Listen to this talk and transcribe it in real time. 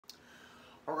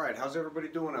Alright, how's everybody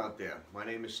doing out there? My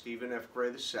name is Steven F. Gray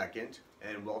II,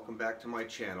 and welcome back to my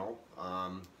channel.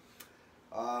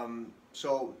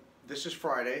 So this is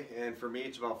Friday, and for me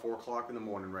it's about 4 o'clock in the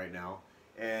morning right now,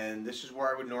 and this is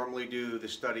where I would normally do the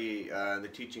study, the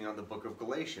teaching on the book of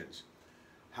Galatians.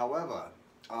 However,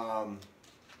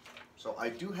 so I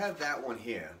do have that one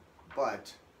here,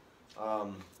 but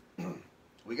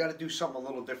we got to do something a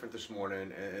little different this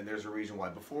morning, and there's a reason why.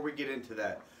 Before we get into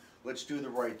that, let's do the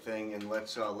right thing, and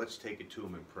let's take it to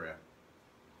Him in prayer.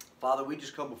 Father, we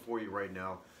just come before you right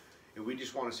now, and we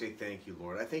just want to say thank you,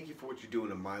 Lord. I thank you for what you're doing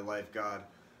in my life, God.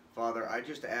 Father, I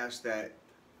just ask that,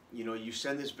 you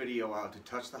send this video out to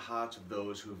touch the hearts of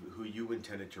those who you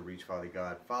intended to reach, Father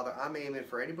God. Father, I'm aiming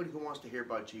for anybody who wants to hear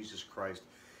about Jesus Christ,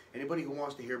 anybody who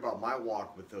wants to hear about my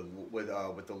walk with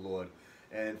the Lord,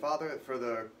 and Father, for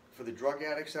the drug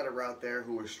addicts that are out there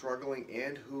who are struggling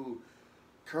and who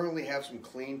currently have some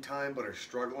clean time but are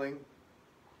struggling,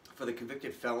 for the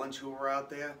convicted felons who are out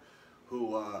there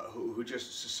who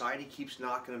just society keeps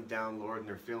knocking them down, Lord, and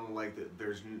they're feeling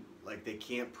like they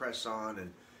can't press on,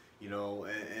 and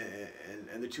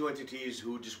and the two entities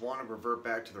who just want to revert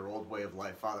back to their old way of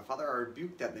life. Father, I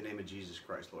rebuke that in the name of Jesus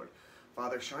Christ, Lord.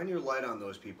 Father, shine your light on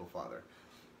those people, Father.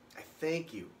 I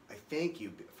thank you,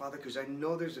 Father, because I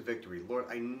know there's a victory, Lord.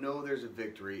 I know there's a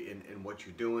victory in what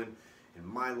you're doing in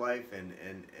my life and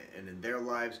in their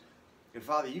lives. And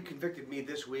Father, you convicted me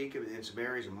this week in some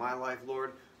areas of my life,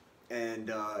 Lord,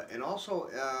 and also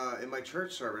in my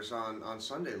church service on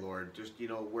Sunday, Lord, just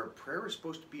where prayer is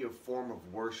supposed to be a form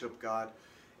of worship, God,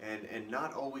 and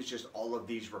not always just all of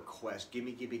these requests,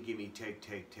 gimme,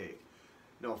 take.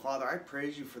 No, Father, I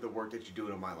praise you for the work that you're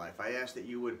doing in my life. I ask that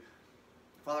you would,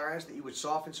 Father, I ask that you would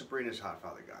soften Sabrina's heart,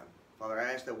 Father God. Father,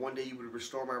 I ask that one day you would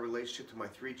restore my relationship to my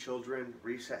 3 children,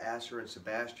 Rhesa, Asher, and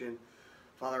Sebastian.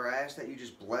 Father, I ask that you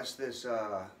just bless this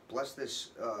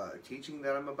teaching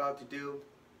that I'm about to do.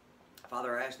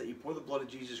 Father, I ask that you pour the blood of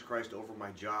Jesus Christ over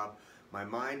my job, my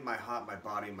mind, my heart, my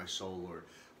body, and my soul, Lord.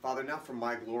 Father, not for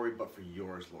my glory, but for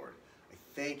yours, Lord. I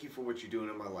thank you for what you're doing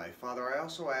in my life. Father, I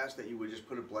also ask that you would just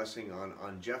put a blessing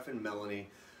on Jeff and Melanie.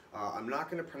 I'm not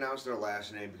going to pronounce their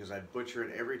last name because I butcher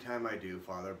it every time I do,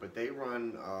 Father, but they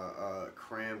run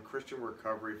C.R.A.M, Christian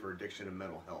Recovery for Addiction and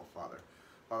Mental Health, Father.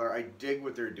 Father, I dig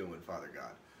what they're doing, Father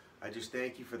God. I just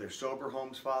thank you for their sober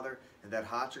homes, Father, and that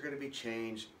hearts are going to be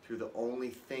changed through the only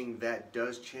thing that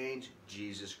does change,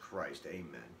 Jesus Christ.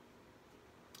 Amen.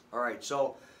 All right,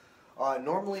 so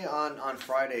normally on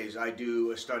Fridays I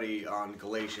do a study on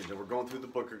Galatians, and we're going through the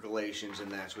book of Galatians, and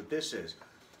that's what this is.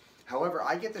 However,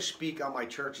 I get to speak on my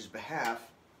church's behalf,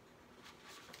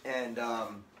 and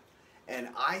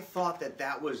I thought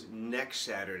that was next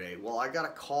Saturday. Well, I got a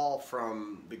call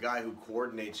from the guy who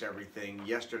coordinates everything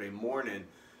yesterday morning,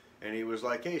 and he was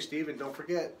like, "Hey, Steven, don't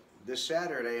forget this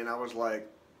Saturday." And I was like,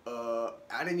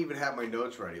 I didn't even have my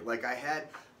notes ready. Like I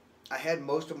had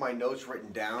most of my notes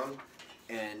written down.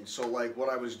 And so like what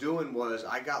I was doing was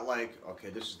I got like, okay,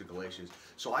 this is the Galatians.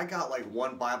 So I got like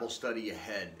one Bible study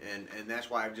ahead, and that's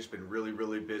why I've just been really,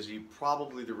 really busy.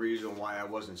 Probably the reason why I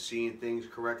wasn't seeing things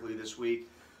correctly this week.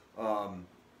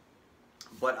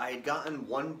 But I had gotten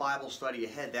one Bible study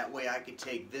ahead. That way I could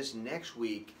take this next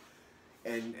week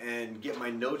and get my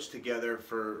notes together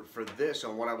for this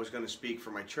on what I was going to speak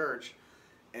for my church.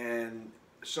 And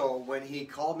so when he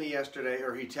called me yesterday,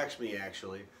 or he texted me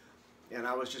actually, and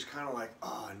I was just kind of like,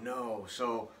 oh no.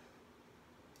 So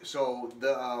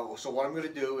what I'm going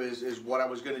to do is what I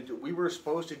was going to do. We were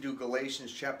supposed to do Galatians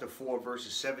chapter 4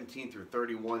 verses 17 through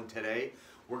 31 today.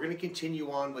 We're going to continue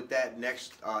on with that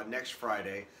next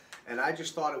Friday, and I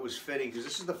just thought it was fitting because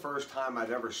this is the first time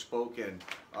I've ever spoken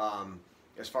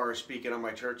as far as speaking on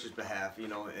my church's behalf.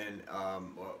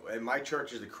 And my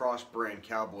church is the Cross Brand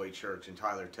Cowboy Church in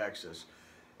Tyler, Texas,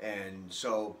 and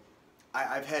so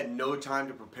I've had no time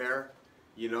to prepare.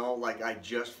 Like I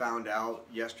just found out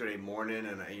yesterday morning,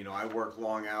 and I work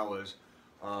long hours,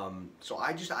 so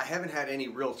I haven't had any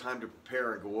real time to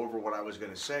prepare and go over what I was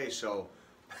going to say. So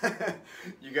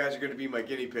you guys are going to be my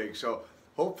guinea pig. So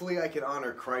hopefully I can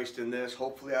honor Christ in this.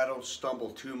 Hopefully I don't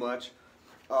stumble too much.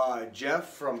 Jeff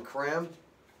from C.R.A.M,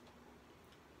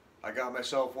 I got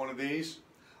myself one of these.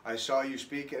 I saw you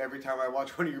speak, and every time I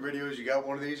watch one of your videos, you got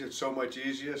one of these. It's so much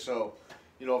easier. So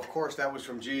of course that was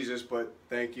from Jesus, but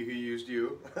thank you, he used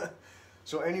you.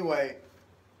 So anyway,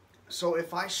 so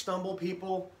if I stumble,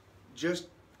 people, just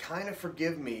kind of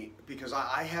forgive me, because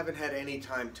I haven't had any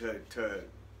time to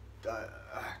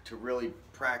really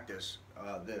practice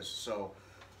this. So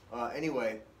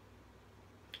anyway,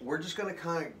 we're just gonna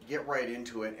kind of get right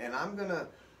into it, and I'm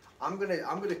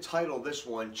gonna title this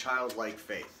one "Childlike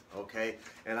Faith." Okay,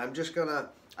 and I'm just gonna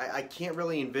I can't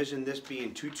really envision this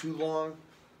being too long.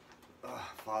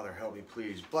 Father, help me,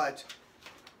 please. But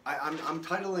I'm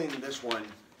titling this one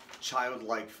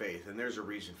Childlike Faith, and there's a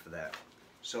reason for that.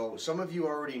 So some of you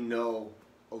already know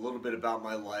a little bit about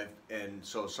my life, and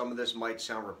so some of this might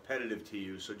sound repetitive to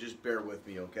you, so just bear with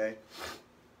me, okay?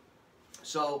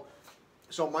 So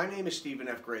my name is Steven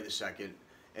F. Gray II,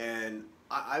 and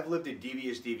I've lived a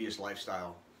devious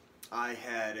lifestyle. I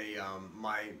had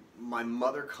my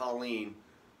mother Colleen,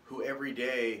 who every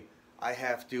day I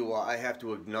have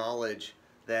to acknowledge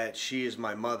that she is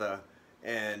my mother,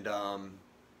 and I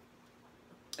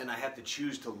have to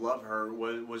choose to love her,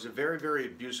 was a very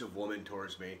abusive woman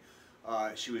towards me.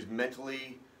 She was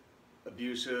mentally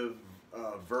abusive,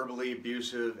 verbally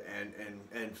abusive,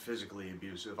 and physically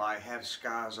abusive. I have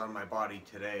scars on my body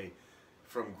today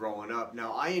from growing up.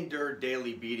 Now, I endured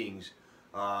daily beatings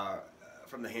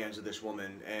from the hands of this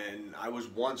woman, and I was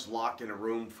once locked in a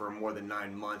room for more than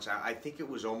 9 months. I think it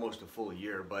was almost a full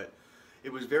year, but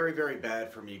it was very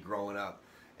bad for me growing up.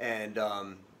 And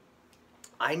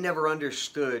I never really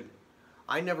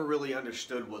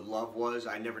understood what love was.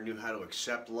 I never knew how to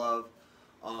accept love.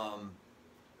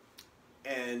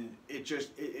 And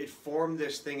it formed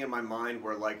this thing in my mind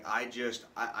where, like, I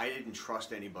didn't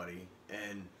trust anybody,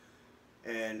 and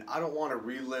I don't want to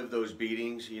relive those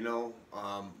beatings, you know,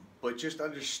 but just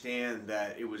understand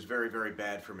that it was very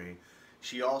bad for me.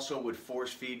 She also would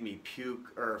force feed me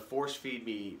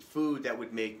food that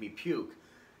would make me puke,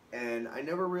 and I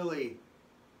never really,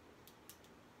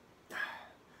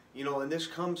 you know, and this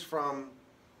comes from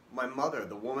my mother,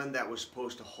 the woman that was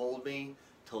supposed to hold me,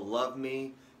 to love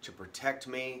me, to protect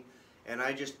me, and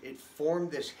it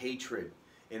formed this hatred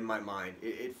in my mind.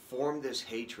 It formed this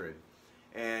hatred,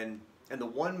 and the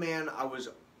one man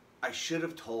I should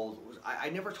have told was,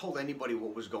 I never told anybody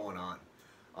what was going on,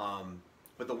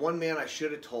 but the one man I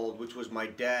should have told, which was my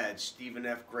dad, Stephen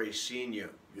F. Gray Sr.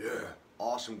 Yeah,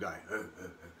 awesome guy.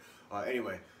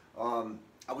 Anyway,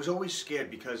 I was always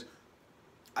scared because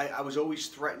I was always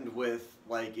threatened with,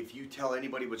 like, if you tell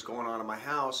anybody what's going on in my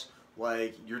house,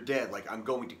 like, you're dead, like, I'm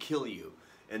going to kill you.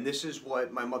 And this is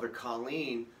what my mother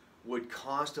Colleen would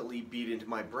constantly beat into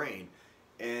my brain.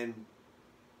 And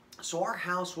so our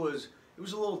house was a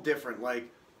little different. Like,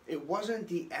 it wasn't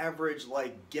the average,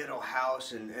 like, ghetto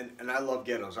house, and I love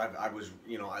ghettos. I was,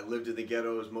 you know, I lived in the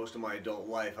ghettos most of my adult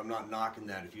life. I'm not knocking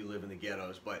that if you live in the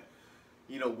ghettos, but,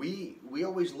 you know, we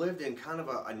always lived in kind of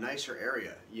a nicer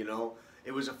area, you know.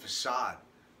 It was a facade,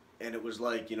 and it was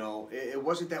like, you know, it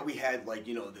wasn't that we had, like,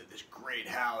 you know, this great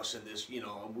house and this, you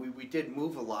know, we did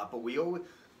move a lot, but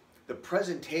the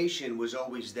presentation was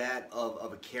always that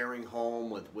of a caring home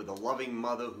with a loving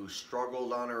mother who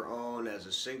struggled on her own as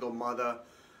a single mother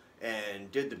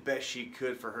and did the best she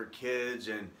could for her kids.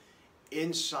 And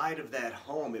inside of that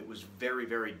home, it was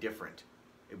very different.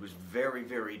 It was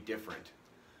very different.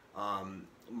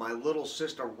 My little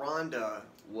sister Rhonda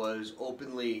was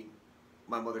openly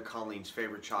my mother Colleen's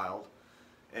favorite child,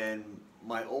 and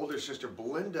my older sister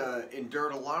Belinda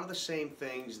endured a lot of the same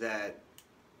things that,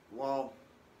 well,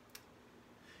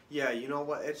 yeah, you know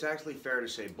what, it's actually fair to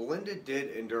say Belinda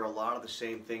did endure a lot of the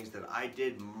same things that I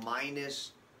did,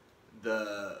 minus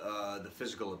the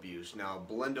physical abuse. Now,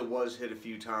 Belinda was hit a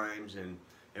few times, and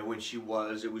when she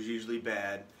was, it was usually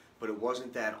bad, but it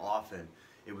wasn't that often.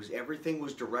 Everything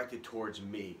was directed towards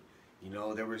me. You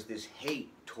know, there was this hate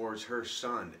towards her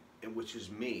son, and which is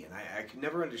me, and I could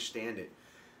never understand it.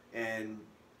 And,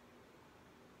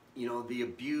 you know, the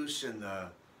abuse and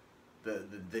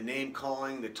the name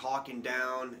calling, the talking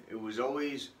down, it was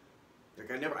always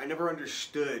like I never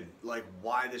understood, like,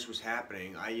 why this was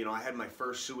happening. You know, I had my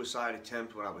first suicide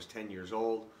attempt when I was 10 years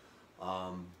old.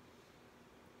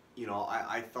 You know,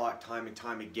 I thought time and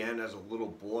time again as a little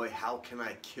boy, how can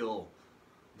I kill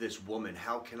this woman?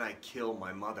 How can I kill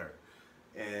my mother?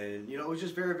 And, you know, it was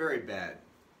just very bad.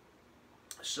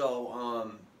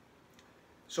 So,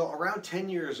 so around 10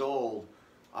 years old,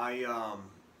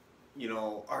 you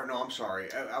know, or no, I'm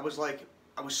sorry, I was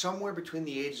somewhere between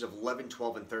the ages of 11,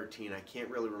 12, and 13. I can't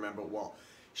really remember well.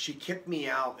 She kicked me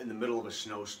out in the middle of a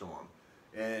snowstorm,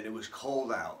 and it was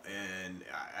cold out, and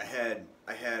I had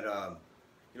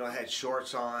you know, I had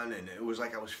shorts on, and it was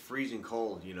like I was freezing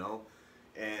cold, you know,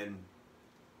 and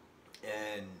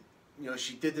you know,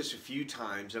 she did this a few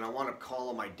times, and I wound up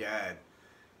calling my dad.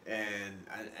 And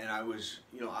I was,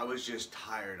 you know, I was just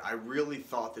tired. I really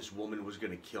thought this woman was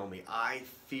going to kill me. I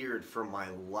feared for my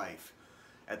life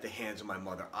at the hands of my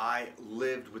mother. I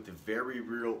lived with the very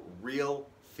real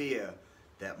fear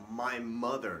that my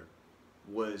mother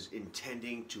was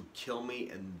intending to kill me,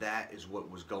 and that is what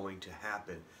was going to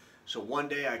happen. So one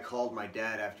day I called my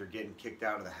dad after getting kicked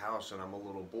out of the house, and I'm a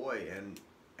little boy, and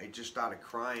I just started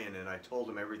crying, and I told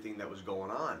him everything that was going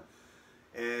on.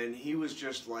 And he was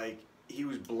just like, he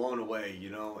was blown away, you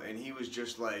know, and he was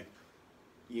just like,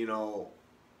 you know,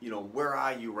 where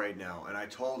are you right now? And I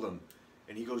told him,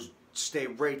 and he goes, stay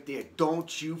right there.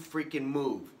 Don't you freaking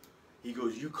move. He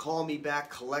goes, you call me back,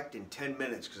 collect in 10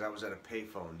 minutes, because I was at a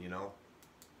payphone, you know.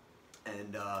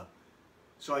 And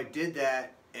so I did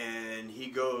that, and he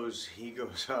goes,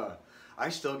 I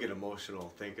still get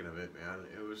emotional thinking of it, man.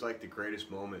 It was like the greatest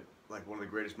moment, like one of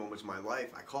the greatest moments of my life.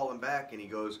 I call him back, and he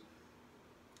goes,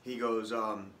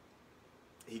 I'm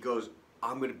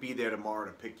going to be there tomorrow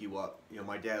to pick you up. You know,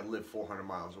 my dad lived 400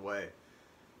 miles away.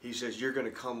 He says, you're going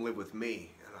to come live with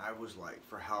me. And I was like,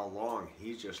 for how long?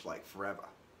 He's just like, forever.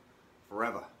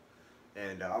 Forever.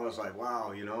 And I was like,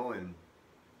 wow, you know, and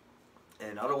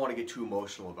I don't want to get too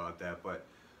emotional about that, but,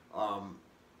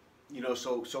 you know,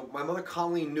 so my mother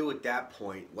Colleen knew at that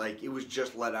point, like, it was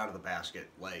just let out of the basket.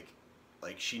 Like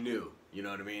she knew, you know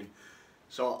what I mean?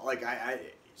 So, like,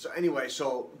 so anyway,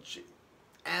 so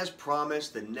as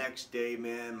promised, the next day,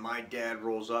 man, my dad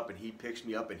rolls up and he picks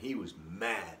me up, and he was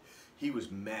mad. He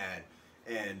was mad.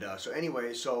 And so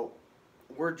anyway, so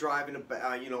we're driving,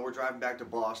 you know, we're driving back to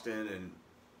Boston, and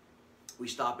we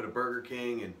stop at a Burger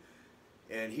King,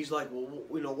 and he's like, well,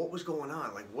 you know, what was going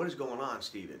on? Like, what is going on,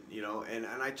 Steven? You know, and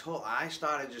I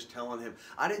started just telling him.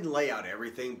 I didn't lay out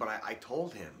everything, but I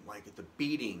told him, like, the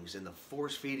beatings and the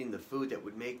force feeding the food that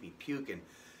would make me puke, and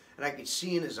I could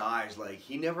see in his eyes, like,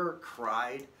 he never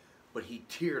cried, but he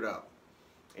teared up.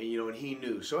 And, you know, and he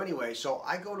knew. So anyway, so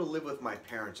I go to live with my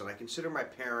parents, and I consider my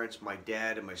parents my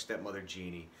dad and my stepmother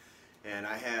Jeannie, and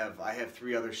I have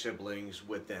 3 other siblings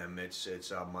with them. It's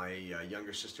my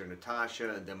younger sister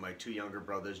Natasha, and then my 2 younger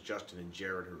brothers Justin and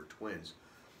Jared, who are twins.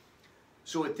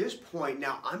 So at this point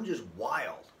now, I'm just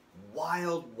wild.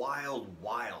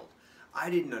 I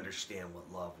didn't understand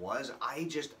what love was.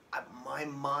 My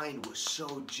mind was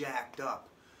so jacked up.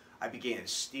 I began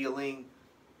stealing,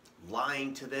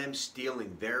 lying to them,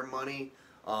 stealing their money.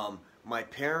 My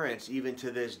parents, even to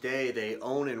this day, they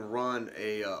own and run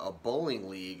a bowling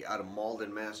league out of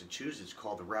Malden, Massachusetts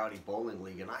called the Rowdy Bowling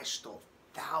League, and I stole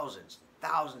thousands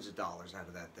of dollars out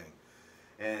of that thing.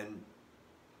 And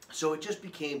so it just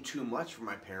became too much for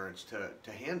my parents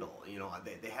to handle. You know,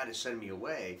 they had to send me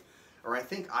away, or I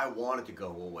think I wanted to go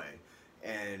away.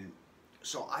 And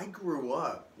so I grew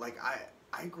up, like,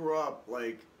 I grew up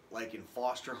like in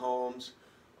foster homes,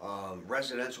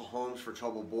 residential homes for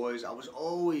troubled boys. I was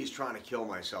always trying to kill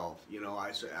myself. You know,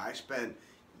 I spent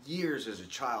years as a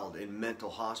child in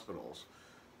mental hospitals,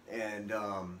 and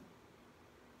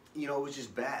you know, it was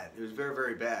just bad. It was very,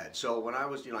 very bad. So when I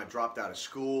was, you know, I dropped out of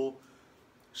school.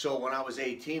 So when I was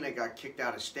 18, I got kicked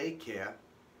out of state care,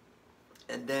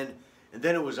 and then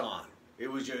it was on. It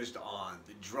was just on.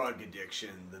 The drug addiction,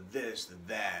 the this, the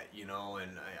that, you know,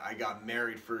 and I got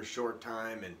married for a short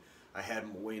time, and I had,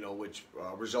 you know, which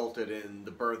resulted in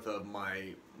the birth of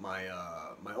my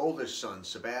oldest son,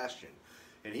 Sebastian.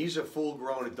 And he's a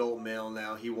full-grown adult male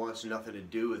now. He wants nothing to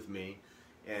do with me.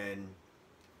 And,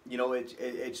 you know,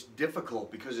 it's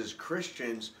difficult because as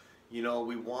Christians, you know,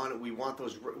 we want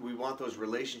those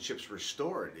relationships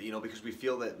restored, you know, because we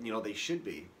feel that, you know, they should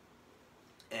be.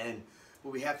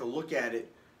 But we have to look at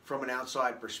it from an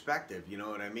outside perspective, you know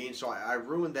what I mean? So I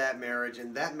ruined that marriage,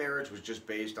 and that marriage was just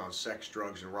based on sex,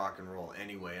 drugs, and rock and roll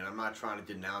anyway, and I'm not trying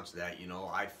to denounce that, you know.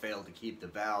 I failed to keep the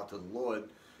vow to the Lord,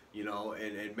 you know,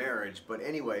 in marriage, but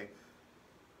anyway,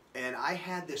 and I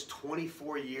had this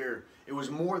 24-year, it was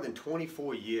more than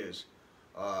 24 years,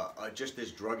 just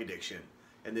this drug addiction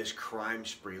and this crime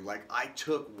spree. Like, I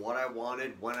took what I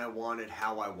wanted, when I wanted,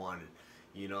 how I wanted,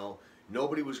 you know.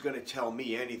 Nobody was going to tell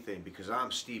me anything because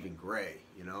I'm Stephen Gray,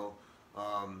 you know.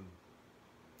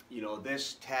 You know,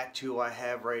 this tattoo I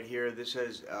have right here, this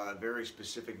has a very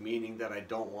specific meaning that I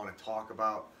don't want to talk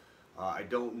about. I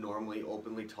don't normally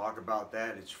openly talk about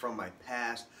that. It's from my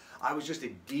past. I was just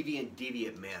a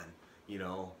deviant man, you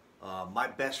know. My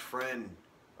best friend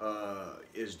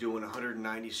is doing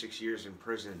 196 years in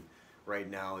prison right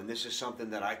now, and this is something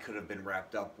that I could have been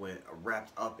wrapped up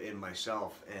in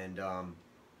myself.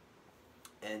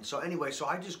 And so anyway, so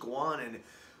I just go on, and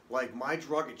like, my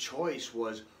drug of choice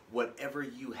was whatever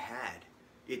you had.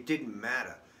 It didn't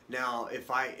matter. Now,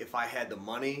 if I had the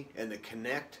money and the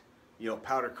connect, you know,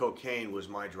 powder cocaine was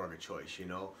my drug of choice, you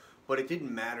know. But it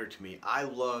didn't matter to me. I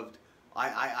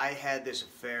had this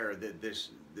affair, this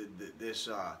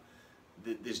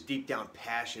deep down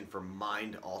passion for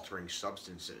mind altering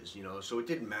substances, you know. So it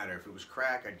didn't matter. If it was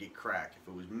crack, I'd get crack. If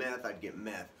it was meth, I'd get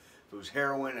meth. If it was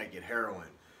heroin, I'd get heroin.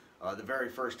 The very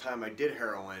first time I did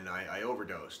heroin, I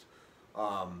overdosed.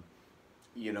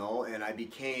 You know, and I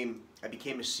became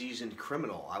a seasoned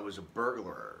criminal. I was a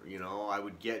burglar. You know, I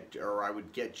would get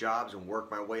jobs and work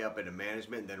my way up into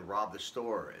management, and then rob the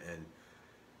store.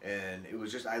 And it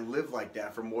was just, I lived like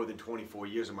that for more than 24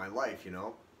 years of my life. You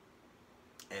know,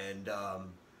 and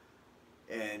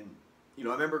you know,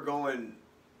 I remember going.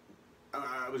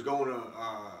 I was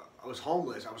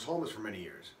homeless. I was homeless for many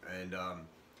years, and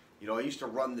you know, I used to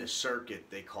run this circuit,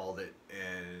 they called it,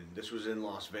 and this was in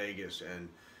Las Vegas, and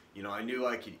you know, I knew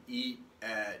I could eat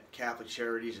at Catholic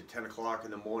Charities at 10 o'clock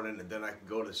in the morning, and then I could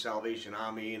go to the Salvation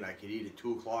Army, and I could eat at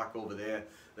 2 o'clock over there.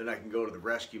 Then I can go to the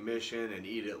Rescue Mission and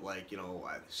eat at, like, you know,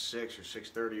 at 6 or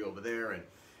 6:30 over there, and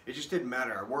it just didn't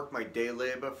matter. I worked my day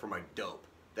labor for my dope.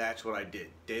 That's what I did,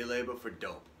 day labor for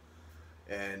dope.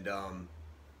 And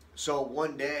so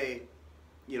one day,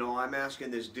 you know, I'm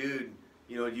asking this dude,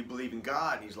 you know, do you believe in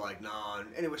God? And he's like, nah.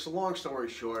 And anyway, so long story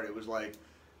short, it was like,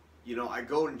 you know, I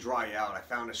go and dry out. I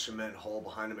found a cement hole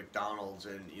behind a McDonald's,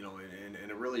 and you know, in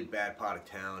a really bad part of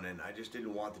town, and I just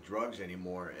didn't want the drugs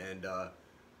anymore. And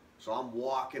so I'm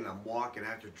walking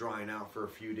after drying out for a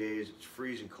few days. It's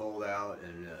freezing cold out,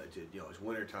 and you know, it's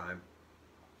winter time.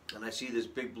 And I see this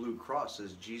big blue cross that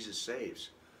says Jesus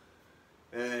Saves.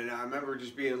 And I remember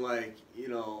just being like, you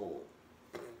know,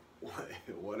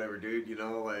 whatever, dude, you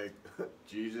know, like,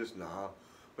 Jesus, nah.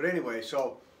 But anyway,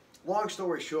 so long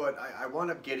story short, I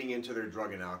wound up getting into their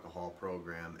drug and alcohol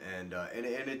program, and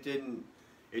it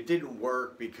didn't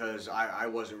work because I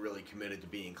wasn't really committed to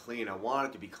being clean. I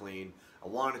wanted to be clean. I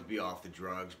wanted to be off the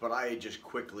drugs, but I just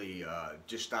quickly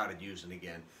just started using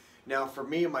again. Now, for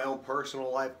me in my own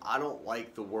personal life, I don't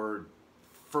like the word,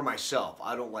 for myself,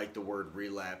 I don't like the word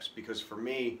relapse, because for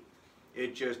me,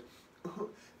 it just,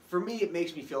 for me, it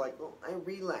makes me feel like, well, I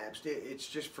relapsed. It's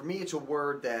just, for me, it's a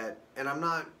word that, and I'm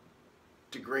not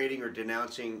degrading or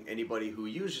denouncing anybody who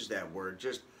uses that word,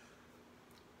 just,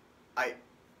 I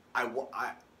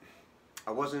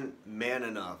wasn't man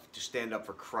enough to stand up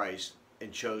for Christ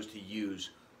and chose to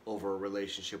use over a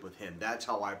relationship with Him. That's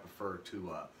how I prefer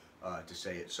to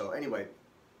say it. So anyway,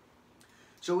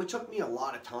 so it took me a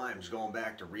lot of times going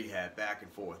back to rehab, back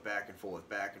and forth, back and forth,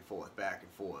 back and forth, back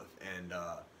and forth,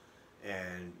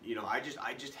 and you know, I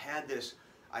just had this,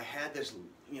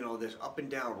 you know, this up and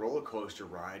down roller coaster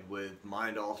ride with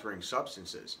mind-altering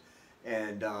substances,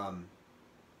 and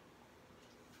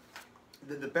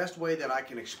the best way that I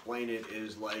can explain it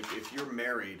is like, if you're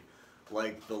married,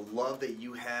 like the love that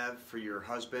you have for your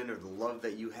husband, or the love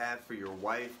that you have for your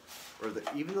wife, or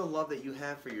even the love that you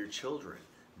have for your children,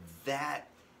 that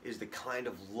is the kind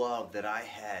of love that I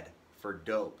had for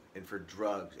dope and for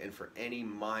drugs and for any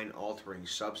mind-altering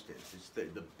substance. It's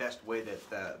the best way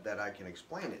that I can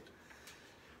explain it.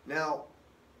 Now,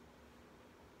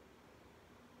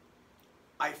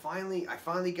 I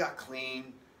finally got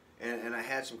clean, and I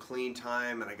had some clean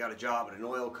time, and I got a job at an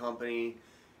oil company,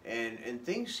 and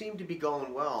things seemed to be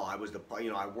going well. I was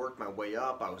I worked my way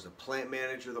up. I was the plant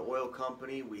manager of the oil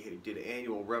company. We did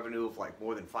annual revenue of like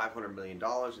more than $500 million,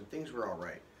 and things were all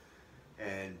right.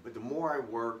 But the more I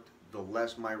worked, the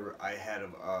less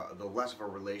the less of a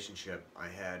relationship I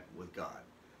had with God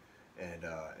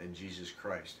and Jesus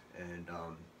Christ. And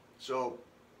so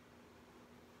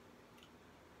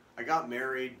I got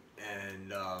married,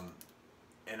 and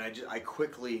I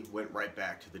quickly went right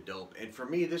back to the dope. And for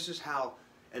me, this is how.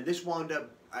 And this wound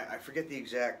up, I forget the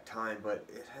exact time, but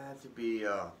it had to be,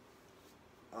 I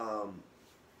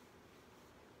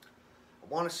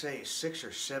want to say a 6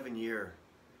 or 7 year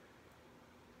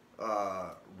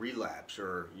relapse,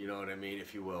 or you know what I mean,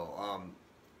 if you will.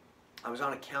 I was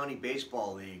on a county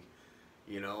baseball league,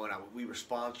 you know, and we were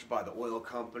sponsored by the oil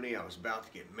company. I was about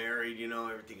to get married, you know,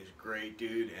 everything is great,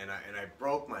 dude, and I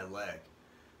broke my leg,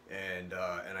 and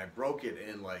I broke it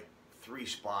in like 3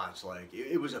 spots. Like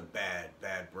it was a bad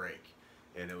break,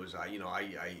 and it was you know,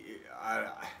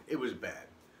 it was bad,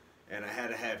 and I had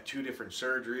to have 2 different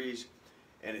surgeries,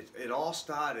 and it all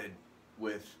started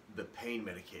with the pain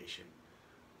medication,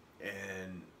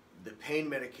 and the pain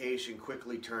medication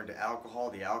quickly turned to alcohol.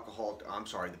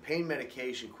 The pain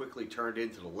medication quickly turned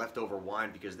into the leftover wine,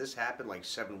 because this happened like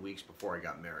 7 weeks before I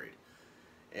got married,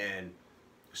 and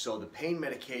so the pain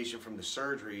medication from the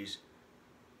surgeries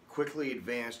quickly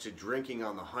advanced to drinking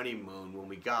on the honeymoon. When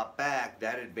we got back,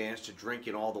 that advanced to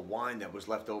drinking all the wine that was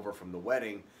left over from the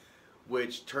wedding,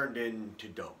 which turned into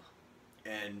dope.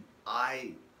 And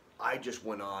I just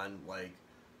went on, like,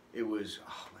 it was,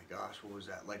 oh my gosh, what was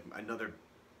that, like another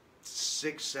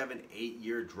 6, 7, 8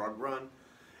 year drug run.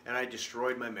 And I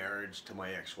destroyed my marriage to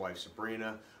my ex-wife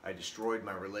Sabrina. I destroyed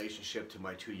my relationship to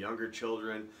my 2 younger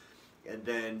children. And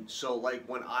then, so like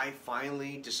when I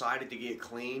finally decided to get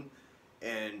clean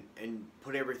and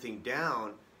put everything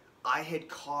down, I had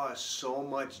caused so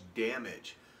much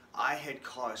damage. I had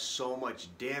caused so much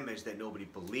damage that nobody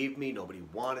believed me, nobody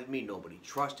wanted me, nobody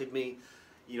trusted me.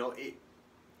 You know,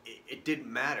 it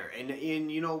didn't matter.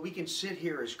 And you know, we can sit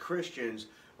here as Christians,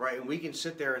 right, and we can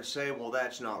sit there and say, well,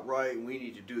 that's not right, and we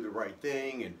need to do the right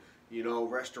thing, and, you know,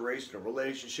 restoration of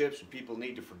relationships, and people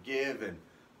need to forgive. And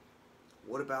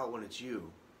what about when it's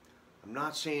you? I'm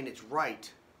not saying it's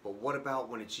right, but what about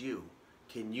when it's you?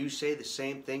 Can you say the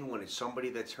same thing when it's somebody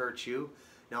that's hurt you?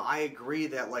 Now, I agree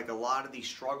that like a lot of these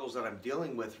struggles that I'm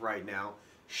dealing with right now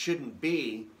shouldn't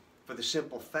be, for the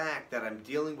simple fact that I'm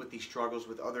dealing with these struggles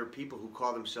with other people who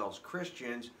call themselves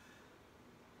Christians,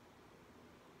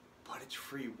 but it's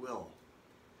free will.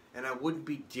 And I wouldn't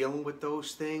be dealing with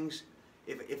those things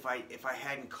if I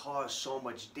hadn't caused so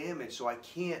much damage. So I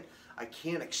can't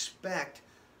expect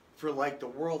for like the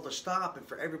world to stop and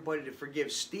for everybody to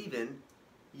forgive Stephen,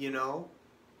 you know,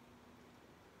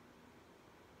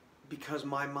 because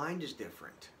my mind is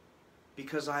different,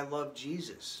 because I love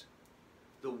Jesus.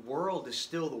 The world is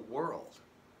still the world,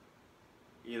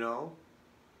 you know.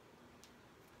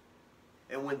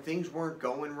 And when things weren't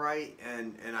going right,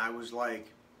 and I was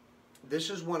like, this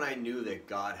is when I knew that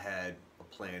God had a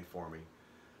plan for me.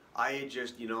 I had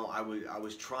just, you know, I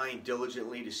was trying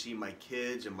diligently to see my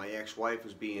kids, and my ex-wife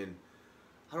was being,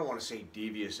 I don't want to say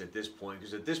devious at this point,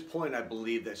 because at this point I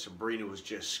believe that Sabrina was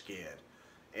just scared.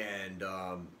 And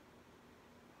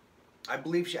I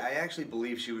actually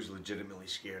believe she was legitimately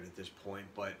scared at this point,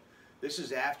 but this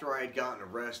is after I had gotten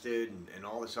arrested and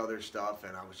all this other stuff,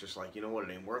 and I was just like, you know what,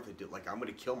 it ain't worth it. Like, I'm going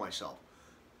to kill myself.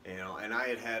 You know, and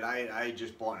I had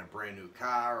just bought a brand new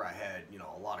car. I had, you know,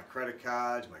 a lot of credit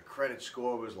cards. My credit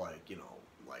score was like, you know,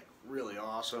 like really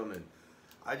awesome, and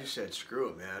I just said, screw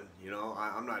it, man. You know,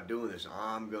 I'm not doing this.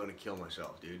 I'm going to kill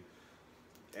myself, dude.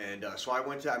 And so I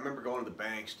remember going to the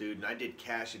banks, dude, and I did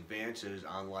cash advances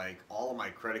on like all of my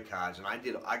credit cards, and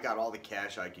I got all the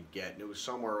cash I could get, and it was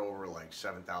somewhere over like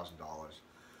 $7,000.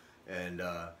 And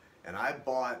I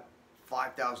bought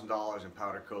 $5,000 in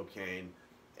powder cocaine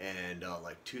and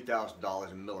like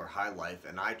 $2,000 in Miller High Life,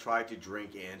 and I tried to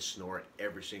drink and snort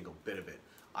every single bit of it.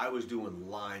 I was doing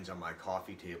lines on my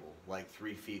coffee table like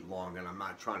 3 feet long, and I'm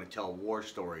not trying to tell war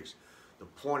stories. The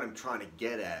point I'm trying to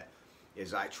get at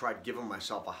is I tried giving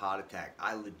myself a heart attack.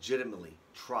 I legitimately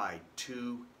tried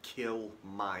to kill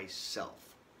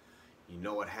myself. You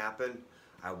know what happened?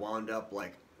 I wound up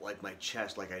like my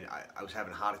chest, like I was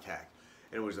having a heart attack.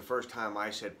 And it was the first time I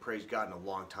said, praise God, in a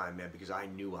long time, man, because I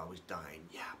knew I was dying.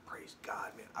 Yeah, praise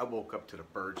God, man. I woke up to the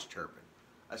birds chirping.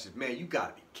 I said, man, you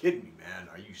gotta be kidding me, man.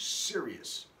 Are you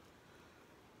serious?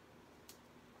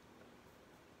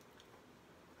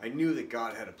 I knew that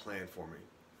God had a plan for me.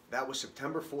 That was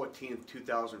September 14th,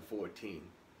 2014.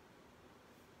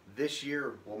 This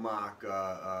year will mark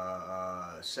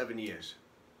 7 years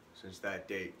since that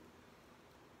date.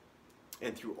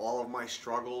 And through all of my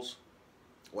struggles,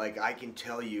 like I can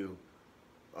tell you,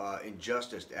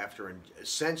 injustice after,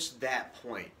 since that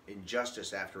point,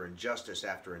 injustice after injustice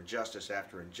after injustice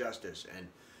after injustice, and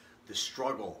the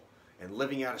struggle, and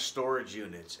living out of storage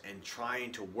units, and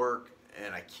trying to work,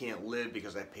 and I can't live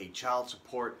because I pay child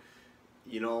support.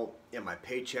 You know, and my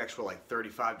paychecks were like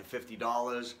 $35 to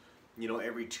 $50, you know,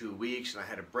 every 2 weeks, and I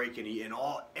had to break and eat, and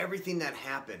everything that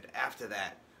happened after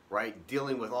that, right,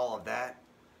 dealing with all of that,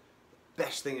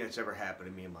 best thing that's ever happened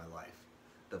to me in my life.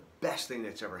 The best thing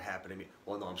that's ever happened to me,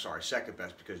 well, no, I'm sorry, second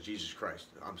best, because Jesus Christ,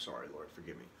 I'm sorry, Lord,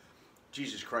 forgive me.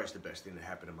 Jesus Christ, the best thing that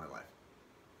happened in my life.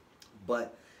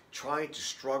 But trying to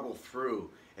struggle through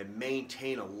and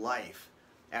maintain a life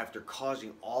after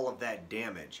causing all of that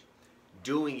damage,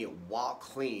 doing it while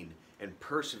clean and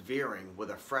persevering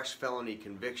with a fresh felony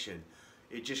conviction,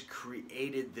 it just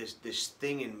created this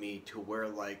thing in me to where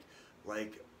like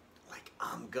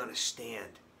I'm gonna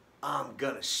stand. I'm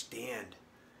gonna stand,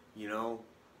 you know?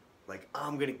 Like,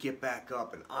 I'm gonna get back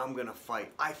up and I'm gonna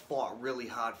fight. I fought really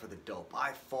hard for the dope.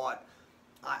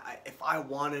 If I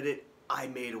wanted it, I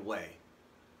made a way.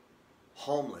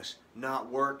 Homeless,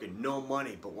 not working, no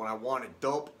money, but when I wanted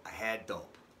dope, I had dope.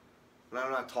 And I'm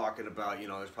not talking about, you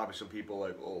know, there's probably some people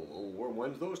like, oh,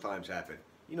 when's those times happen?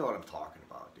 You know what I'm talking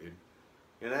about, dude.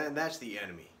 And that's the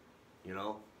enemy, you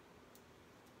know.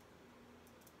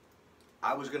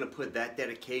 I was going to put that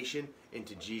dedication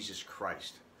into Jesus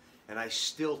Christ. And I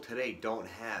still today don't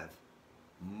have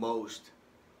most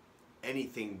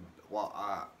anything, well,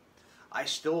 out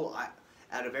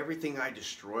of everything I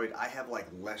destroyed, I have like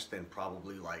less than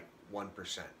probably like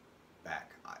 1%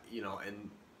 back, you know, and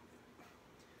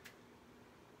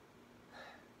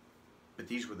But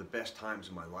these were the best times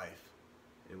of my life.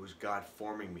 It was God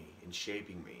forming me and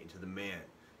shaping me into the man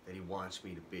that he wants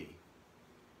me to be.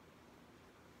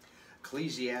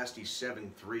 Ecclesiastes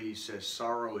 7:3 says,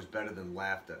 sorrow is better than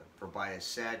laughter, for by a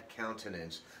sad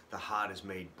countenance the heart is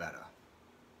made better.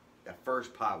 That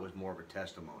first part was more of a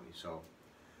testimony. So,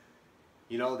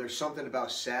 you know, there's something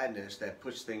about sadness that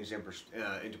puts things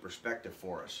into perspective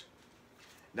for us.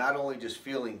 Not only just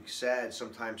feeling sad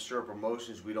sometimes stir up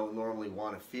emotions we don't normally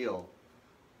want to feel,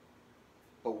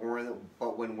 but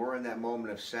when we're in that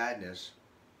moment of sadness,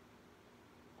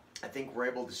 I think we're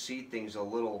able to see things a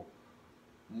little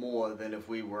more than if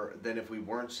we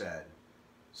weren't sad.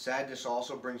 Sadness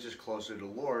also brings us closer to the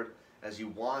Lord, as he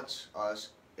wants us,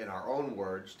 in our own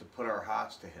words, to put our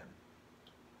hearts to him.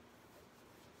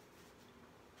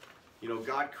 You know,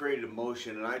 God created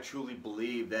emotion, and I truly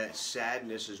believe that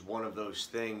sadness is one of those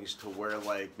things to where,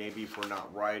 like, maybe if we're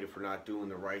not right, if we're not doing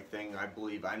the right thing,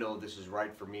 I know this is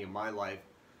right for me in my life,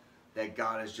 that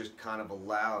God has just kind of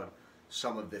allowed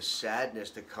some of this sadness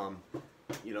to come,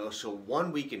 you know, so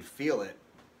one, we can feel it,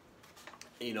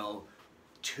 you know,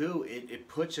 two, it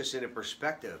puts us in a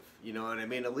perspective, you know what I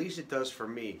mean? At least it does for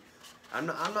me. I'm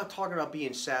not talking about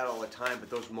being sad all the time, but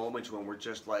those moments when we're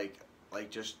just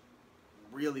just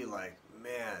really like,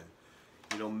 man,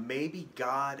 you know, maybe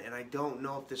God, and I don't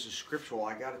know if this is scriptural,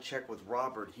 I got to check with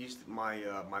Robert, he's my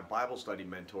Bible study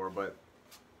mentor, but,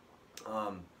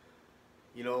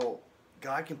 you know,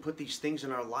 God can put these things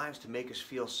in our lives to make us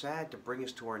feel sad, to bring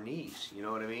us to our knees, you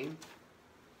know what I mean?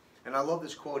 And I love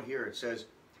this quote here. It says,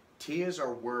 tears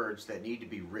are words that need to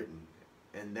be written.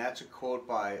 And that's a quote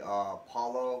by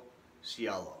Paulo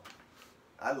Coelho.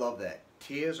 I love that.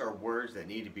 Tears are words that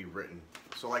need to be written.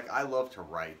 So, like, I love to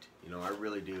write. You know, I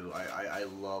really do. I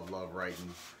love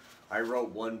writing. I wrote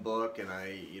one book, and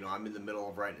I'm in the middle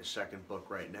of writing a second book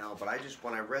right now. But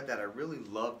when I read that, I really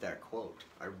loved that quote.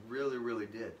 I really, really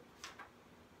did.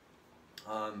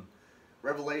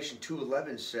 Revelation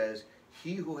 2:11 says,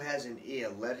 he who has an ear,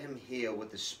 let him hear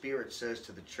what the Spirit says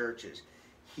to the churches.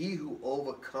 He who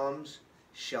overcomes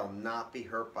shall not be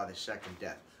hurt by the second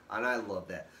death. And I love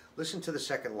that. Listen to the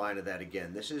second line of that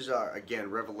again. This is, again,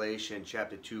 Revelation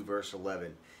chapter 2, verse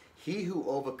 11. He who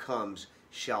overcomes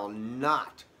shall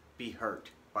not be hurt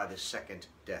by the second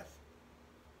death.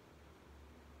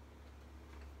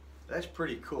 That's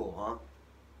pretty cool, huh?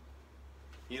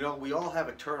 You know, we all have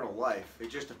eternal life.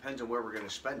 It just depends on where we're going to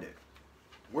spend it.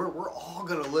 We're all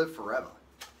going to live forever.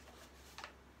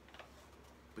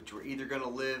 But we're either going to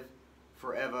live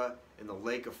forever in the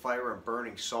lake of fire and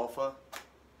burning sulfur,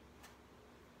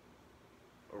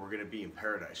 or we're going to be in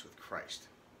paradise with Christ.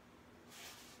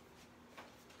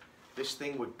 This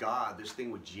thing with God, this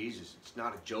thing with Jesus, it's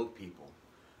not a joke, people.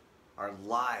 Our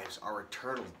lives, our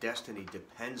eternal destiny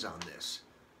depends on this.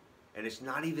 And it's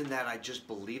not even that I just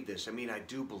believe this. I mean, I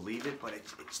do believe it, but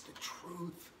it's the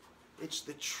truth. It's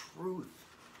the truth.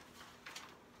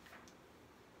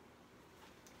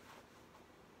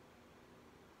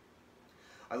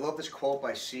 I love this quote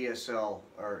by C.S.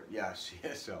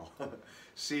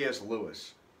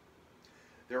 Lewis.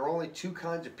 There are only two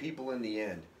kinds of people in the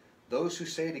end. Those who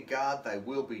say to God, thy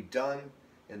will be done,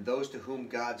 and those to whom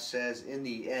God says, in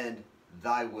the end,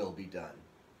 thy will be done.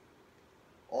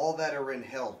 All that are in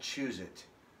hell choose it.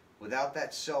 Without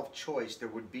that self-choice, there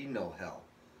would be no hell.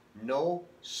 No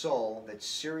soul that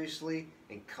seriously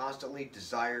and constantly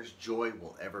desires joy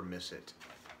will ever miss it.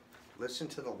 Listen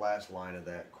to the last line of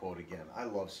that quote again. I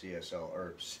love C.S.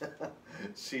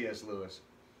 Lewis.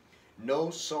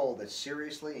 No soul that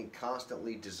seriously and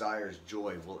constantly desires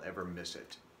joy will ever miss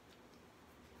it.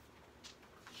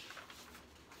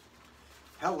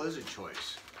 Hell is a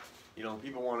choice. You know,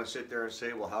 people want to sit there and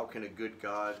say, well, how can a good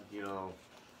God, you know,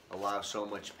 allow so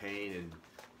much pain? And,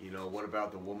 you know, what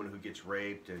about the woman who gets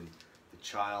raped and the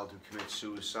child who commits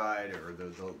suicide, or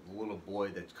the little boy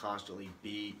that's constantly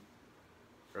beat,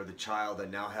 or the child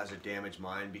that now has a damaged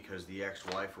mind because the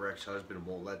ex-wife or ex-husband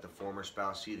won't let the former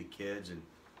spouse see the kids? And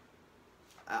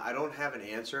I don't have an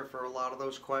answer for a lot of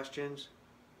those questions,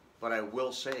 but I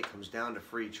will say it comes down to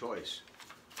free choice.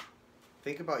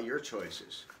 Think about your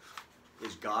choices.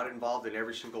 Is God involved in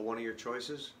every single one of your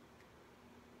choices?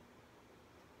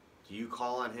 Do you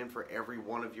call on him for every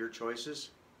one of your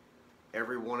choices?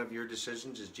 Every one of your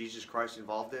decisions, is Jesus Christ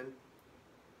involved in?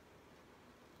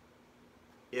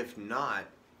 If not,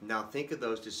 now think of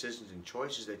those decisions and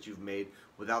choices that you've made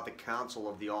without the counsel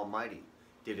of the Almighty.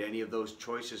 Did any of those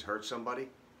choices hurt somebody?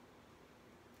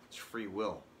 It's free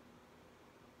will.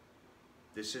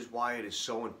 This is why it is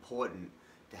so important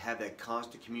to have that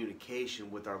constant communication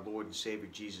with our Lord and Savior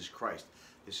Jesus Christ.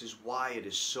 This is why it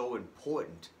is so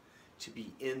important to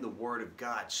be in the Word of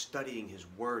God, studying His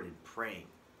Word and praying.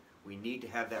 We need to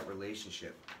have that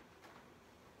relationship.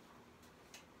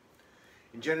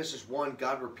 In Genesis 1,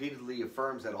 God repeatedly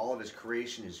affirms that all of His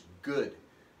creation is good.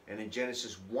 And in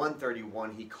Genesis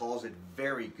 1:31, He calls it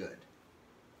very good.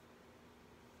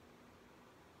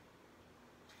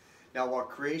 Now, while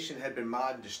creation had been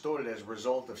marred and distorted as a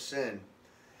result of sin,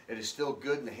 it is still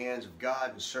good in the hands of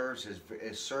God and serves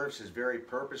His very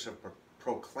purpose of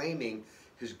proclaiming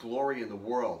His glory in the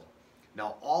world.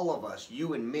 Now, all of us,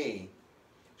 you and me,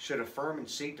 should affirm and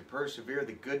seek to persevere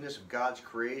the goodness of God's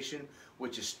creation,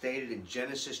 which is stated in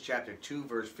Genesis chapter 2,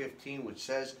 verse 15, which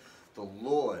says, "The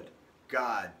Lord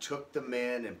God took the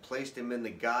man and placed him in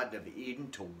the Garden of Eden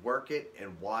to work it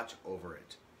and watch over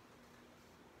it."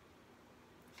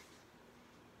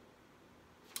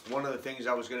 One of the things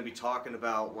I was going to be talking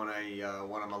about when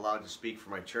I'm allowed to speak for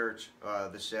my church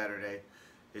this Saturday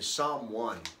is Psalm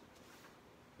 1.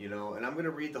 You know, and I'm going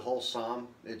to read the whole psalm.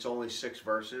 It's only 6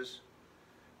 verses.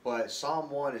 But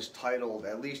Psalm 1 is titled,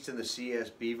 at least in the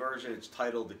CSB version, it's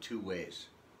titled "The Two Ways."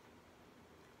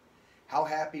 How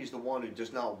happy is the one who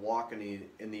does not walk in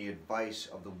the advice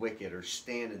of the wicked, or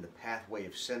stand in the pathway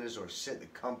of sinners, or sit in the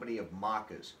company of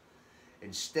mockers.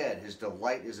 Instead, his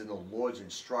delight is in the Lord's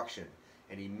instruction,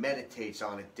 and he meditates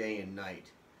on it day and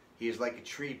night. He is like a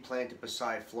tree planted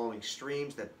beside flowing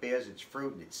streams that bears its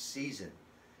fruit in its season,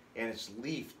 and its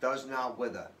leaf does not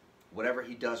wither. Whatever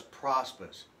he does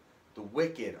prospers. The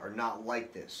wicked are not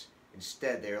like this.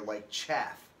 Instead, they are like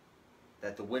chaff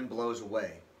that the wind blows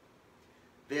away.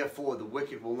 Therefore, the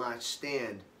wicked will not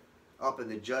stand up in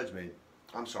the judgment.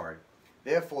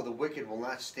 Therefore, the wicked will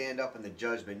not stand up in the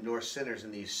judgment, nor sinners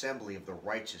in the assembly of the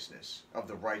righteous.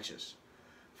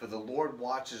 For the Lord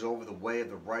watches over the way of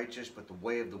the righteous, but the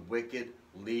way of the wicked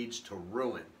leads to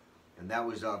ruin. And that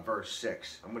was verse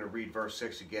 6. I'm going to read verse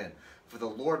 6 again. For the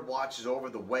Lord watches over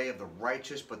the way of the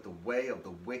righteous, but the way of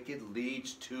the wicked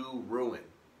leads to ruin.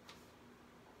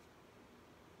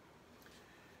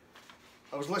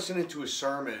 I was listening to a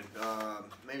sermon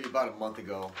maybe about a month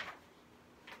ago,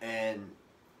 and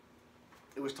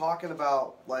it was talking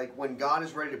about like when God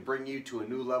is ready to bring you to a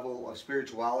new level of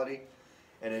spirituality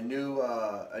and a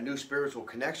new spiritual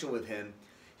connection with Him.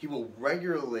 He will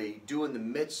regularly do in the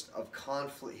midst of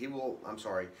conflict. He will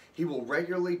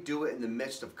regularly do it in the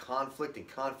midst of conflict and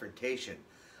confrontation.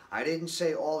 I didn't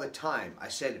say all the time. I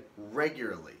said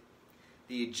regularly.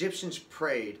 The Egyptians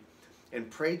prayed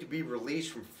to be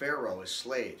released from Pharaoh as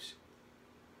slaves.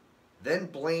 Then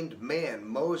blamed man,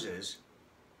 Moses.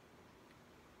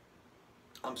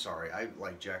 I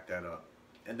jacked that up.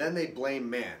 And then they blamed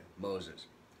man, Moses.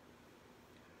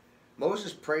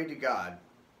 Moses prayed to God.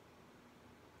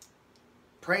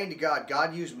 Praying to God,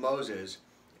 God used Moses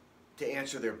to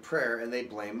answer their prayer, and they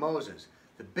blamed Moses.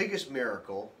 The biggest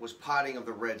miracle was parting of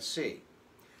the Red Sea.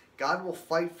 God will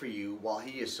fight for you while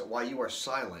you are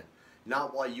silent,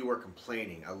 not while you are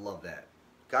complaining. I love that.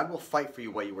 God will fight for you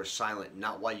while you are silent,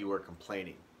 not while you are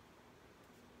complaining.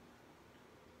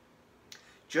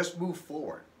 Just move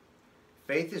forward.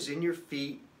 Faith is in your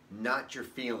feet, not your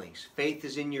feelings. Faith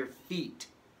is in your feet,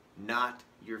 not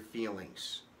your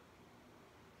feelings.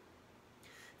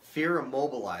 Fear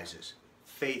immobilizes.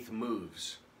 Faith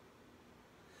moves.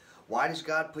 Why does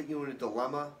God put you in a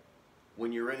dilemma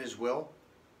when you're in His will?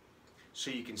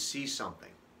 So you can see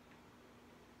something.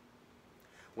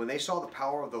 When they saw the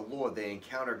power of the Lord, they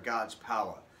encountered God's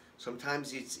power.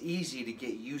 Sometimes it's easy to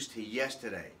get used to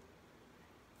yesterday.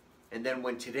 And then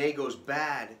when today goes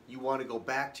bad, you want to go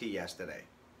back to yesterday.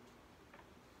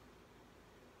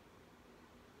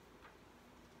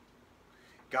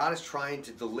 God is trying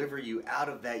to deliver you out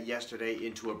of that yesterday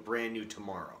into a brand new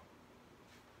tomorrow.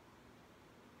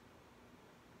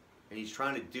 And He's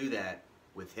trying to do that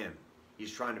with Him.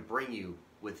 He's trying to bring you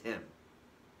with Him.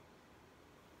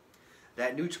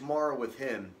 That new tomorrow with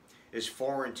Him is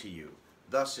foreign to you.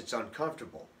 Thus, it's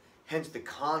uncomfortable. Hence the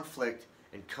conflict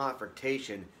and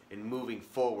confrontation in moving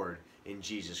forward in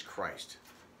Jesus Christ.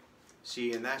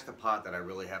 See, and that's the part that I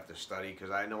really have to study, because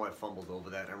I know I fumbled over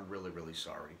that. I'm really, really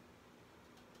sorry.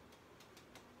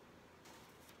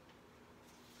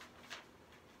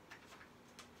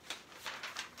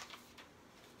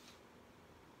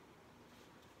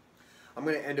 I'm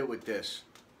going to end it with this.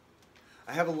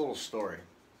 I have a little story.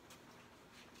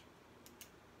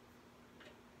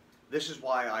 This is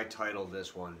why I titled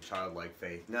this one Childlike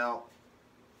Faith. Now,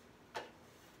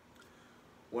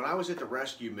 when I was at the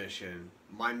rescue mission,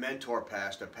 my mentor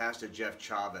pastor, Pastor Jeff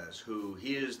Chavez,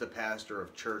 he is the pastor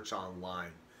of Church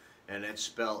Online, and it's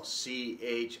spelled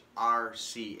C-H-R-C-H.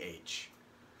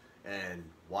 And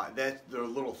why that their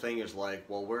little thing is like,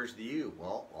 well, where's the you?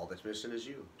 Well, all that's missing is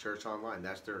you. Church online.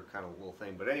 That's their kind of little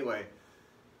thing. But anyway,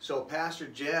 so Pastor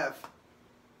Jeff,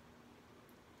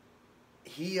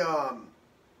 he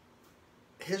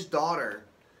his daughter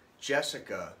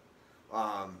Jessica,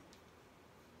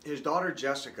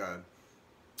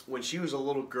 when she was a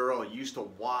little girl, used to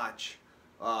watch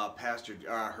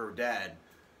her dad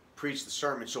preach the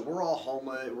sermon. So we're all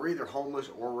homeless. We're either homeless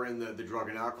or we're in the drug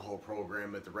and alcohol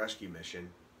program at the rescue mission.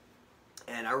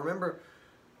 And I remember,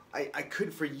 I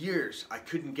could for years I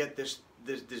couldn't get this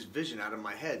vision out of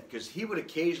my head, because he would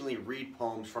occasionally read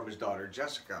poems from his daughter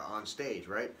Jessica on stage,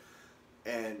 right?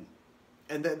 And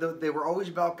they were always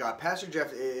about God. Pastor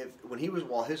Jeff, when he was,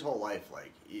 well, his whole life,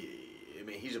 like, I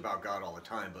mean, he's about God all the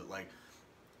time, but like,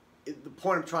 the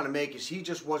point I'm trying to make is he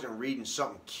just wasn't reading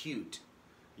something cute.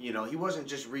 You know, he wasn't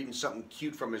just reading something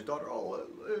cute from his daughter. Oh,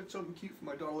 it's something cute from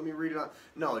my daughter, let me read it on.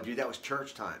 No, dude, that was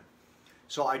church time.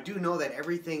 So I do know that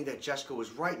everything that Jessica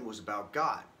was writing was about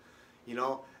God, you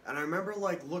know. And I remember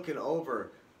like looking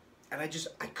over, and I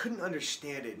couldn't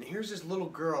understand it. And here's this little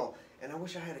girl, and I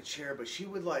wish I had a chair, but she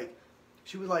would like,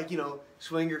 you know,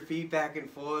 swing her feet back and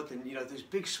forth, and, you know, this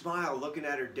big smile looking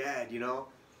at her dad, you know.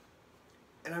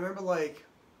 And I remember like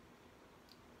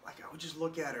I would just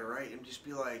look at her, right, and just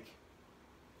be like,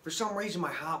 for some reason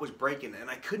my heart was breaking, and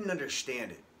I couldn't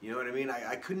understand it. You know what I mean?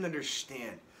 I couldn't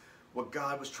understand what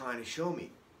God was trying to show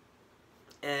me.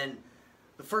 And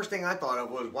the first thing I thought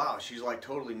of was, wow, she's like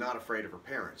totally not afraid of her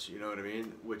parents. You know what I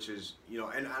mean? Which is, you know,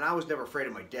 and I was never afraid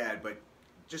of my dad, but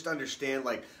just understand,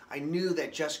 like, I knew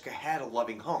that Jessica had a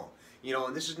loving home. You know,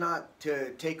 and this is not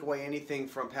to take away anything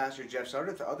from Pastor Jeff's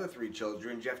other three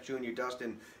children, Jeff Jr.,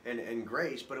 Dustin, and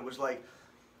Grace, but it was like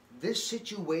this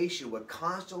situation with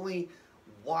constantly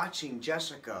watching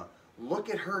Jessica look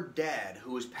at her dad,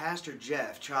 who was Pastor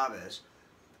Jeff Chavez.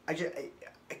 I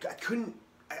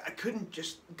couldn't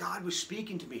just, God was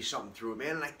speaking to me something through it,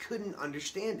 man, and I couldn't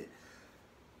understand it.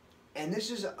 And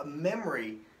this is a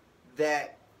memory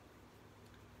that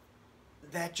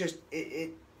just,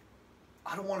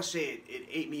 I don't want to say it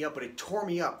ate me up, but it tore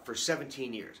me up for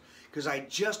 17 years. Because I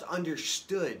just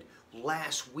understood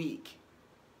last week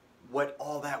what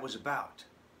all that was about.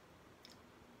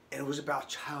 And it was about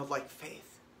childlike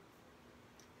faith.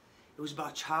 It was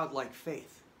about childlike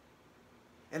faith.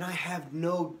 And I have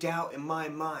no doubt in my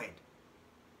mind.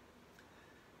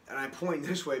 And I point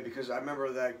this way because I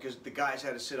remember that, because the guys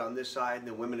had to sit on this side, and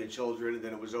the women and children, and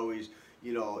then it was always,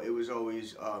 you know, it was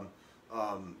always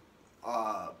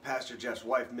Pastor Jeff's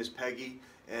wife, Miss Peggy,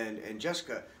 and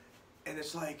Jessica. And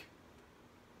it's like,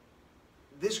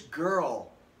 this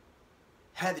girl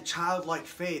had the childlike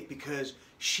faith because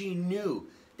she knew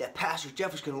that Pastor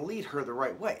Jeff was going to lead her the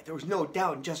right way. There was no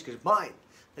doubt in Jessica's mind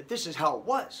that this is how it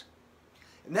was.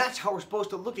 And that's how we're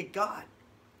supposed to look at God.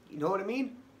 You know what I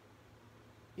mean?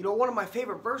 You know, one of my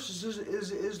favorite verses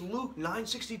is Luke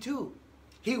 9:62.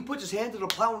 He who puts his hand to the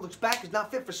plow and looks back is not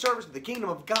fit for service in the kingdom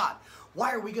of God.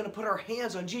 Why are we going to put our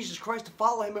hands on Jesus Christ to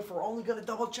follow him if we're only going to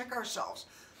double check ourselves?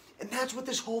 And that's what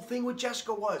this whole thing with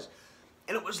Jessica was.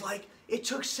 And it was like, it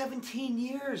took 17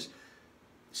 years.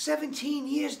 17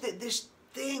 years, that this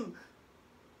thing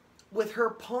with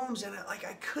her poems, and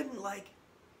I couldn't, like,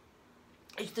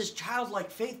 it's this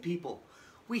childlike faith, people.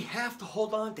 We have to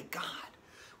hold on to God.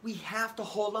 We have to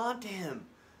hold on to him.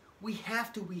 We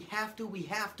have to, we have to, we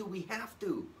have to, we have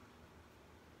to.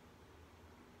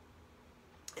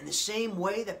 In the same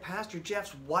way that Pastor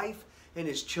Jeff's wife and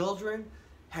his children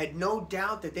had no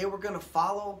doubt that they were going to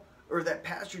follow, or that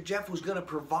Pastor Jeff was going to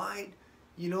provide,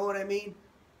 you know what I mean?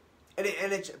 And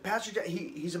it's Pastor Jeff,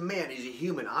 he's a man, he's a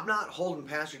human. I'm not holding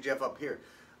Pastor Jeff up here.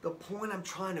 The point I'm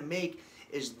trying to make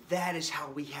is that is how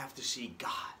we have to see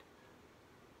God.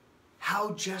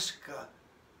 How Jessica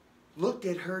looked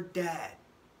at her dad.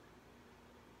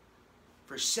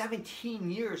 For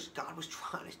 17 years, God was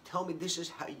trying to tell me, this is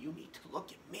how you need to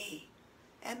look at me.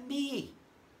 And me.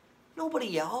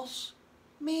 Nobody else.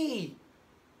 Me.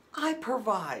 I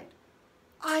provide.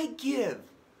 I give.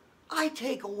 I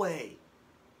take away.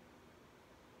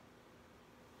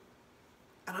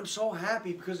 And I'm so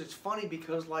happy, because it's funny,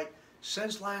 because like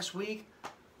since last week,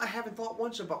 I haven't thought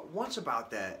once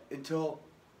about that until,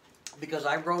 because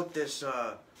I wrote this,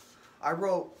 I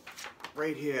wrote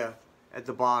right here at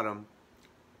the bottom,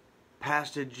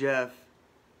 Pastor Jeff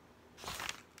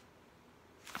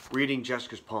reading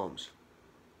Jessica's poems.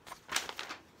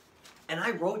 And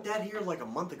I wrote that here like a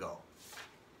month ago,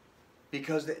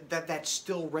 because that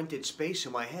still rented space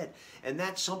in my head. And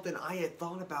that's something I had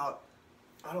thought about,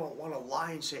 I don't want to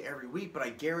lie and say every week, but I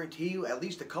guarantee you at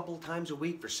least a couple of times a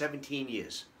week for 17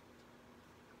 years.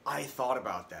 I thought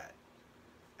about that.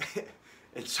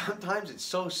 And sometimes it's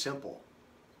so simple.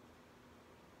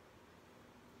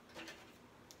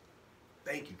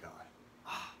 Thank you, God.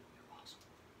 Ah, you're awesome.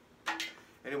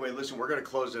 Anyway, listen, we're going to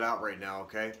close it out right now,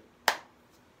 okay?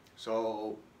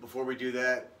 So before we do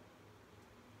that,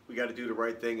 we got to do the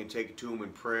right thing and take it to Him in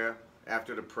prayer.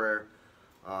 After the prayer,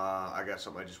 I got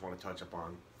something I just want to touch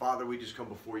upon. Father, we just come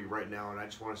before you right now, and I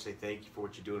just want to say thank you for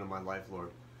what you're doing in my life, Lord.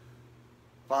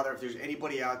 Father, if there's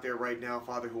anybody out there right now,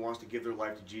 Father, who wants to give their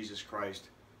life to Jesus Christ,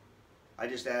 I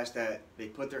just ask that they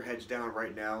put their heads down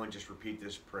right now and just repeat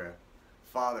this prayer.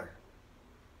 Father,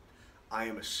 I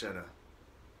am a sinner.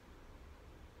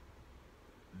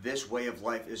 This way of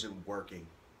life isn't working.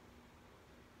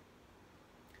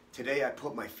 Today I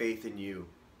put my faith in you.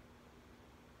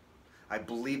 I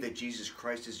believe that Jesus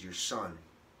Christ is your Son.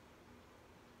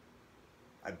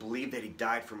 I believe that He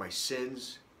died for my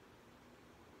sins.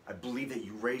 I believe that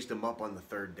you raised Him up on the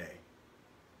third day.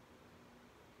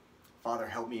 Father,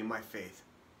 help me in my faith.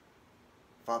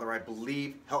 Father, I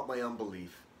believe, help my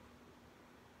unbelief.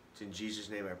 It's in Jesus'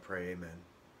 name I pray, amen.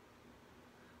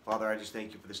 Father, I just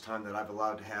thank you for this time that I've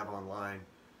allowed to have online.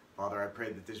 Father, I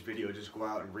pray that this video just go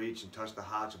out and reach and touch the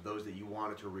hearts of those that you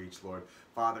want it to reach, Lord.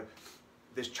 Father,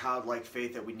 this childlike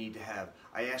faith that we need to have,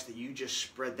 I ask that you just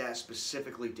spread that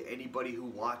specifically to anybody who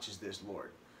watches this,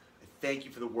 Lord. I thank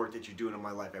you for the work that you're doing in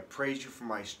my life. I praise you for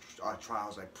my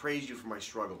trials. I praise you for my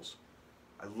struggles.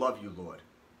 I love you, Lord.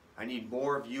 I need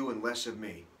more of you and less of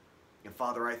me. And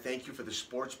Father, I thank you for the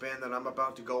sports band that I'm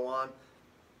about to go on.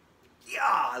 Yeah,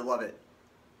 I love it.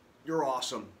 You're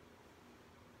awesome.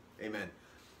 Amen.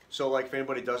 So, like, if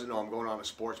anybody doesn't know, I'm going on a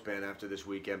sports band after this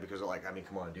weekend because, like, I mean,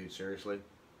 come on, dude, seriously?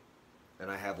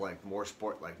 And I have, like, more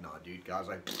sport, like, nah, dude, guys,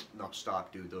 like, no,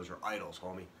 stop, dude, those are idols,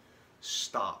 homie.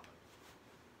 Stop.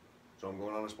 So I'm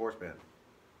going on a sports band.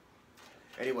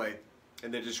 Anyway,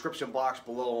 in the description box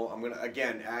below, I'm going to,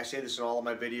 again, I say this in all of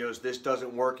my videos, this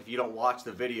doesn't work if you don't watch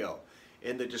the video.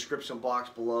 In the description box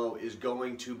below is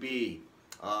going to be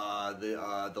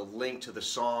the link to the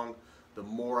song, The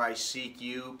More I Seek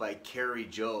You by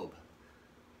KarinJobe.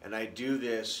 And I do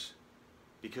this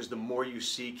because the more you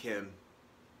seek Him,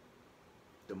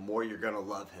 the more you're going to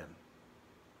love Him.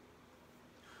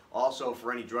 Also,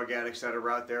 for any drug addicts that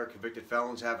are out there, convicted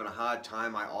felons having a hard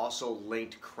time, I also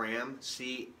linked C.R.A.M,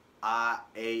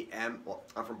 C.R.A.M, well,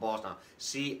 I'm from Boston,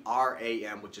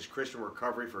 C.R.A.M, which is Christian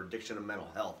Recovery for Addiction and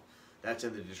Mental Health. That's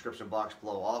in the description box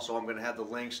below. Also, I'm going to have the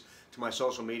links to my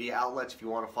social media outlets if you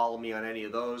want to follow me on any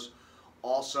of those.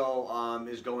 Also,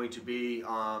 is going to be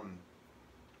the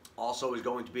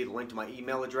link to my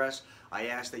email address. I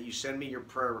ask that you send me your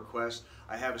prayer requests.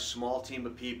 I have a small team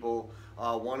of people,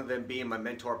 one of them being my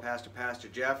mentor, Pastor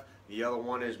Jeff. The other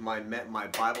one is my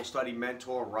Bible study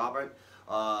mentor, Robert.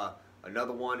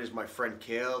 Another one is my friend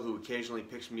Kale, who occasionally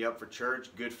picks me up for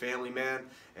church. Good family man.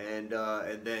 And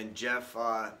then Jeff,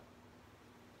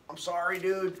 I'm sorry,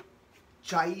 dude.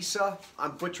 Chaisa,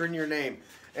 I'm butchering your name.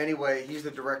 Anyway, he's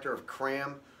the director of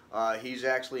C.R.A.M. He's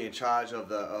actually in charge of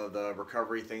the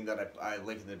recovery thing that I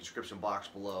linked in the description box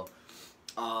below.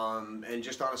 And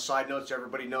just on a side note, so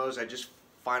everybody knows, I just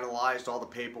finalized all the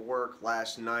paperwork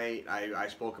last night. I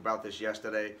spoke about this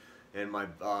yesterday in my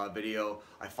video.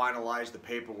 I finalized the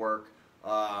paperwork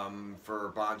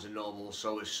for Barnes & Noble.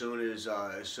 So as soon as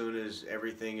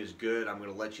everything is good, I'm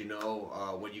going to let you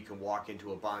know when you can walk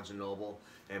into a Barnes & Noble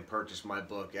and purchase my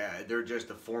book. They're just,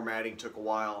 the formatting took a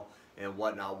while and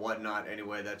whatnot.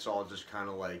 Anyway, that's all just kind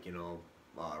of like, you know,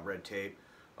 red tape.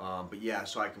 But yeah,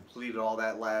 so I completed all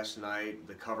that last night.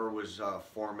 The cover was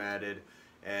formatted,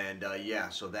 and yeah,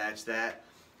 so that's that.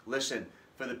 Listen,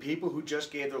 for the people who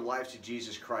just gave their lives to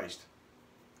Jesus Christ,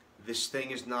 this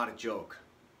thing is not a joke.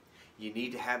 You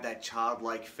need to have that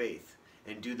childlike faith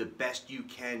and do the best you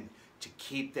can to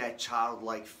keep that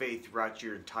childlike faith throughout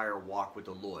your entire walk with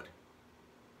the Lord.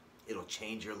 It'll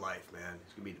change your life, man.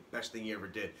 It's going to be the best thing you ever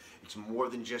did. It's more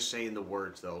than just saying the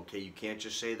words, though, okay? You can't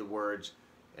just say the words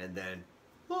and then,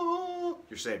 oh,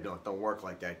 you're saved. No, it don't work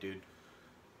like that, dude.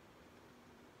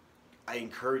 I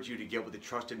encourage you to get with a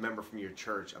trusted member from your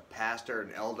church, a pastor,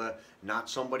 an elder, not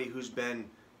somebody who's been,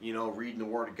 you know, reading the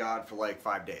Word of God for like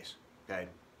 5 days, okay?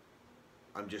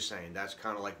 I'm just saying, that's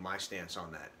kind of like my stance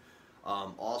on that.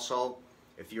 Also,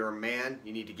 if you're a man,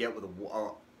 you need to get with a,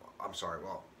 I'm sorry,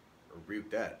 well, rebuke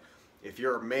that. If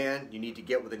you're a man, you need to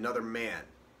get with another man,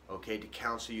 okay, to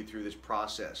counsel you through this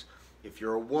process. If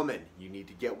you're a woman, you need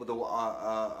to get with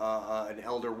an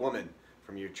elder woman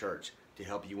from your church to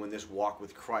help you in this walk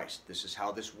with Christ. This is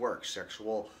how this works.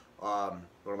 Sexual, what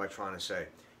am I trying to say?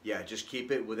 Yeah, just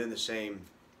keep it within the same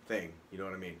thing. You know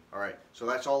what I mean? All right, so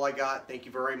that's all I got. Thank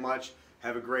you very much.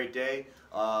 Have a great day.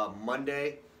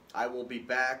 Monday, I will be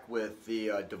back with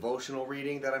the devotional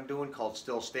reading that I'm doing called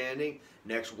Still Standing.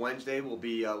 Next Wednesday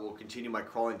we'll continue my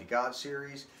Crawling to God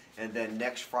series. And then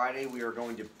next Friday we are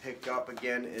going to pick up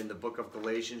again in the book of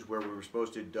Galatians where we were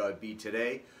supposed to be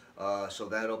today. So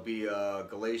that'll be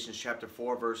Galatians chapter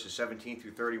 4 verses 17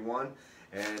 through 31.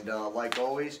 And like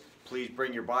always, please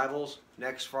bring your Bibles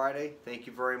next Friday. Thank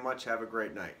you very much. Have a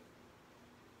great night.